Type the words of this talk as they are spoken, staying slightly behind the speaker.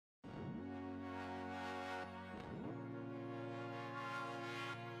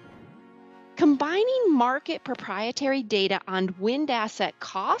Combining market proprietary data on wind asset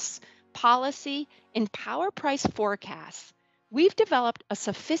costs, policy, and power price forecasts, we've developed a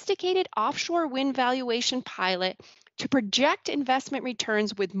sophisticated offshore wind valuation pilot to project investment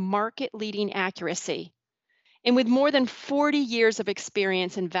returns with market-leading accuracy. And with more than 40 years of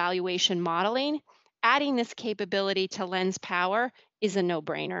experience in valuation modeling, adding this capability to Lens Power is a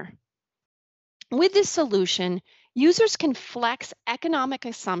no-brainer. With this solution, users can flex economic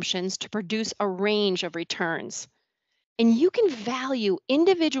assumptions to produce a range of returns. And you can value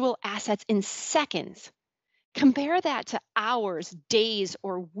individual assets in seconds. Compare that to hours, days,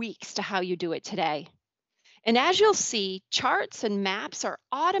 or weeks to how you do it today. And as you'll see, charts and maps are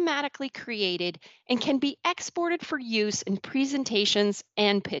automatically created and can be exported for use in presentations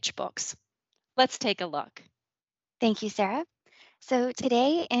and pitch books. Let's take a look. Thank you, Sarah. So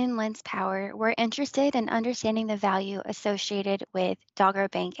today in Lens Power, we're interested in understanding the value associated with Dogger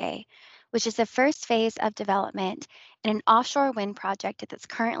Bank A, which is the first phase of development in an offshore wind project that's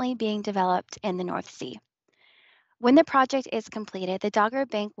currently being developed in the North Sea. When the project is completed, the Dogger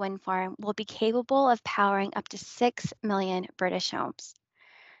Bank wind farm will be capable of powering up to 6 million British homes.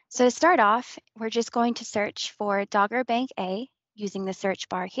 So to start off, we're just going to search for Dogger Bank A using the search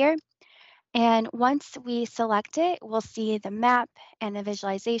bar here. And once we select it, we'll see the map and the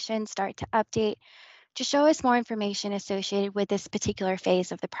visualization start to update to show us more information associated with this particular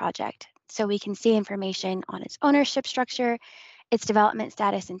phase of the project. So we can see information on its ownership structure, its development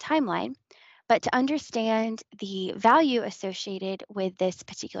status and timeline. But to understand the value associated with this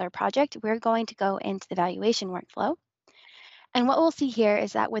particular project, we're going to go into the valuation workflow. And what we'll see here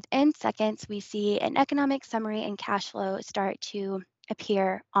is that within seconds, we see an economic summary and cash flow start to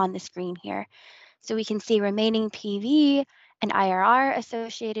appear on the screen here. So we can see remaining PV and IRR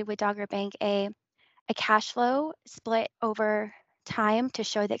associated with Dogger Bank A cash flow split over time to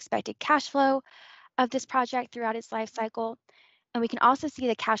show the expected cash flow of this project throughout its life cycle. And we can also see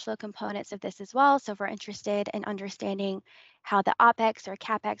the cash flow components of this as well. So if we're interested in understanding how the OPEX or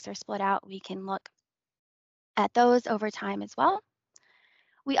CAPEX are split out, we can look at those over time as well.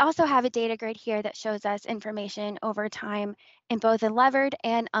 We also have a data grid here that shows us information over time in both a levered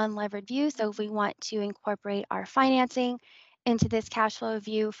and unlevered view. So if we want to incorporate our financing into this cash flow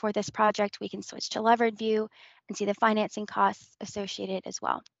view for this project, we can switch to levered view and see the financing costs associated as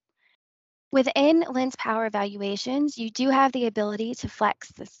well. Within Lens Power Valuations, you do have the ability to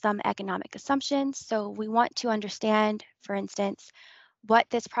flex some economic assumptions. So we want to understand, for instance, what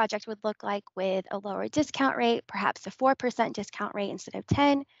this project would look like with a lower discount rate, perhaps a 4% discount rate instead of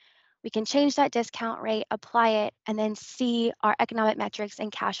 10. We can change that discount rate, apply it, and then see our economic metrics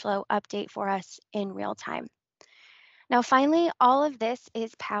and cash flow update for us in real time. Now, finally, all of this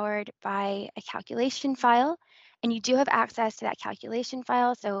is powered by a calculation file, and you do have access to that calculation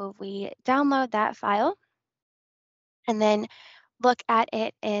file. So if we download that file and then look at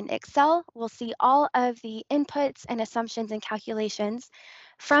it in Excel, we'll see all of the inputs and assumptions and calculations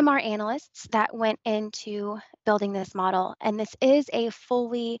from our analysts that went into building this model. And this is a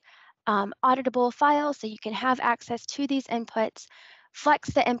fully auditable file, so you can have access to these inputs, flex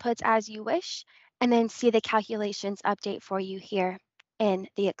the inputs as you wish, and then see the calculations update for you here in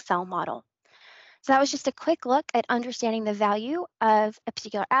the Excel model. So that was just a quick look at understanding the value of a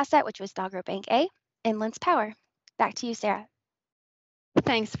particular asset, which was Dogger Bank A in Lens Power. Back to you, Sarah.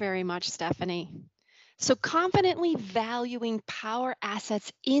 Thanks very much, Stephanie. So confidently valuing power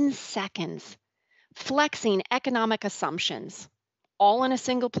assets in seconds, flexing economic assumptions, all in a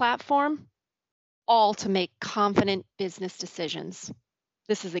single platform, all to make confident business decisions.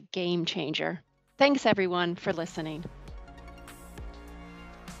 This is a game changer. Thanks everyone for listening.